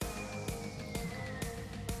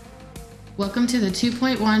Welcome to the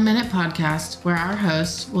 2.1 Minute Podcast, where our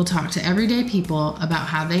host will talk to everyday people about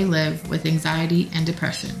how they live with anxiety and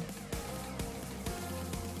depression.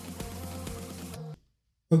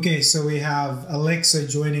 Okay, so we have Alexa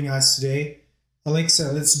joining us today.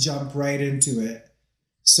 Alexa, let's jump right into it.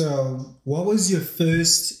 So, what was your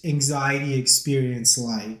first anxiety experience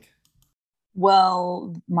like?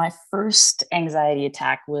 Well, my first anxiety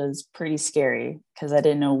attack was pretty scary because I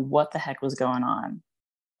didn't know what the heck was going on.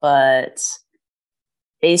 But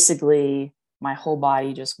basically, my whole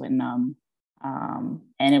body just went numb. And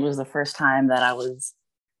it was the first time that I was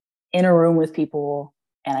in a room with people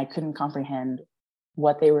and I couldn't comprehend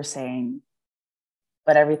what they were saying,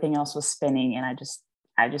 but everything else was spinning and I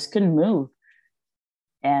just couldn't move.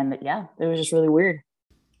 And yeah, it was just really weird.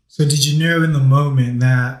 So did you know in the moment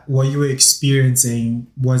that what you were experiencing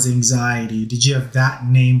was anxiety? Did you have that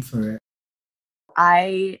name for it?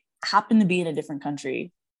 I happened to be in a different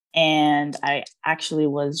country and I actually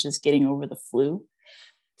was just getting over the flu.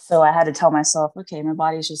 So I had to tell myself, okay, my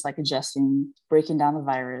body's just like adjusting, breaking down the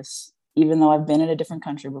virus. Even though I've been in a different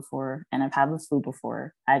country before and I've had the flu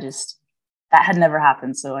before, that had never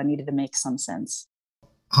happened. So I needed to make some sense.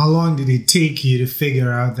 How long did it take you to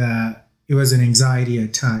figure out that it was an anxiety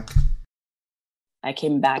attack? I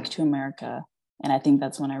came back to America and I think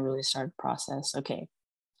that's when I really started to process, okay,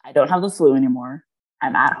 I don't have the flu anymore.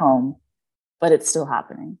 I'm at home, but it's still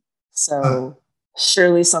happening. So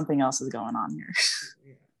surely something else is going on here.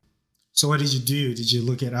 So what did you do? Did you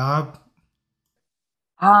look it up?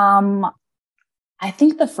 I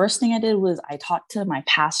think the first thing I did was I talked to my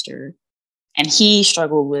pastor and he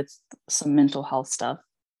struggled with some mental health stuff.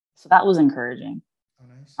 So that was encouraging. Oh,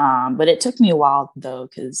 nice. But it took me a while though,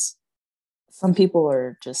 because some people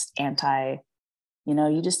are just you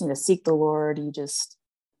just need to seek the Lord.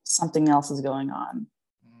 Something else is going on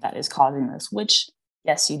that is causing this, which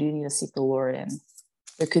yes, you do need to seek the Lord and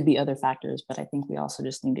there could be other factors, but I think we also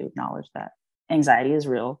just need to acknowledge that anxiety is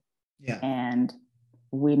real. Yeah. And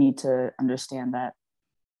we need to understand that,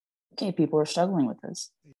 okay, people are struggling with this.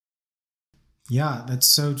 Yeah, that's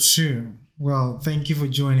so true. Well, thank you for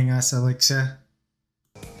joining us, Alexa.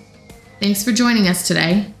 Thanks for joining us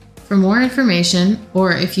today. For more information,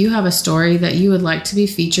 or if you have a story that you would like to be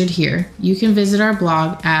featured here, you can visit our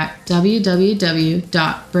blog at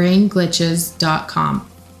www.brainglitches.com.